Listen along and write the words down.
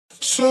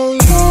So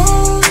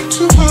long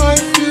to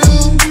hide you,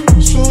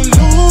 so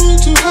long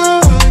to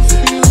hide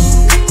you.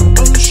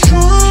 I'm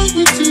strong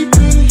but deep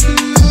in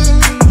here,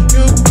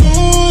 you're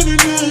gone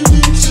and I'm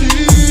in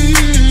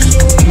tears.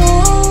 So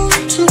long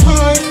to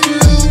hide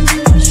you,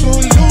 so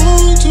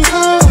long to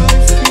hide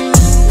you.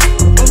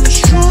 I'm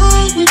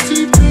strong but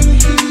deep in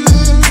here,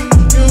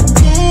 you're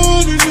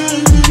gone and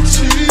I'm in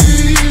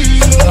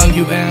tears. 朋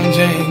友安静，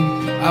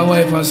阿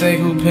伟怕谁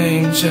不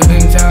平，生命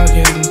讨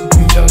厌。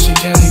 就是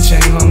建立前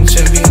红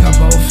前并到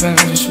部分，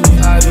只属于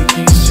爱的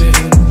意思。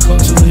口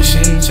吐的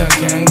心才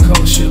干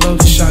口是漏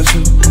的下注，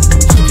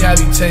不要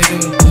理take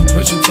it，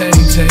不去 take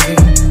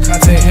it。卡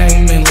在黑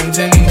面临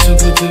着你是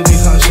不自己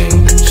好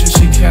心，是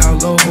谁靠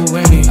路不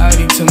为你爱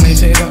的从没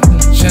take到，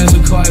现实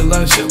快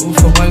乐却无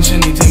法完成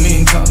你的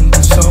面孔。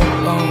So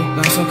long,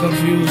 not so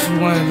confused,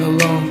 went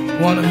alone.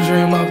 Wanna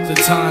dream of the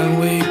time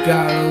we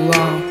got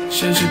along.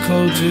 失去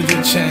控制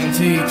的前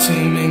提，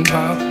听明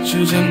白，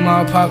究竟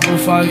冒怕无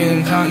法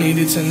掩盖你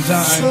的存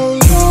在。So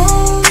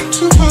long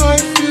to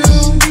hide you,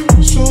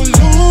 so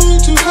long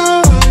to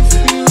hide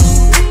you.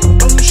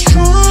 I'm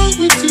strong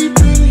but deep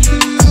in here,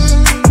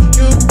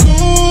 you're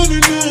gone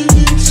and I'm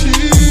in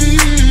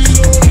tears.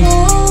 So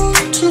long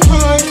to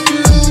hide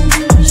you,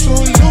 so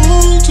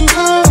long to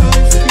hide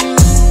you.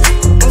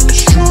 I'm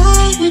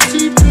strong but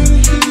deep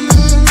in here,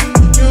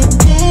 you're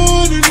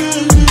gone and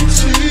I'm in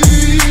tears.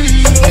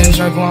 眼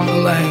穿光的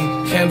泪，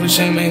看不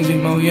清面的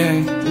模样，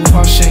无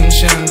法想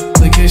象。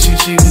 立刻吸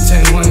气的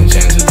体温，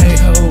将这背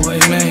后为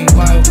美，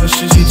怪我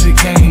失去最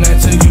看，来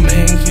自于明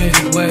月的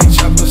味，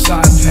超过晒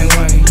的品味。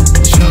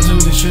想做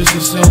的是世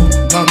俗，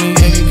猫咪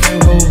也给客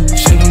户，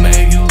谁都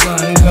没有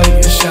能够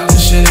有效的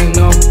行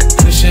动。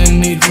可是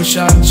你不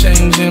想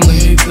changing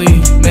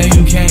lately， 没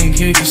有看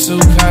可以速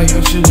开，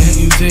有时连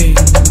余地。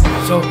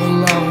So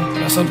alone,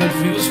 not so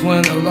confused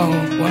when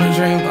alone. Wanna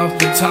dream of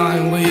the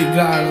time we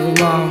got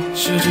along.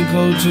 失去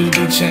控制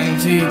的前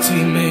提，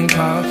听明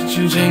白，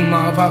究竟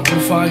冒怕无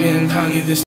法掩盖你的。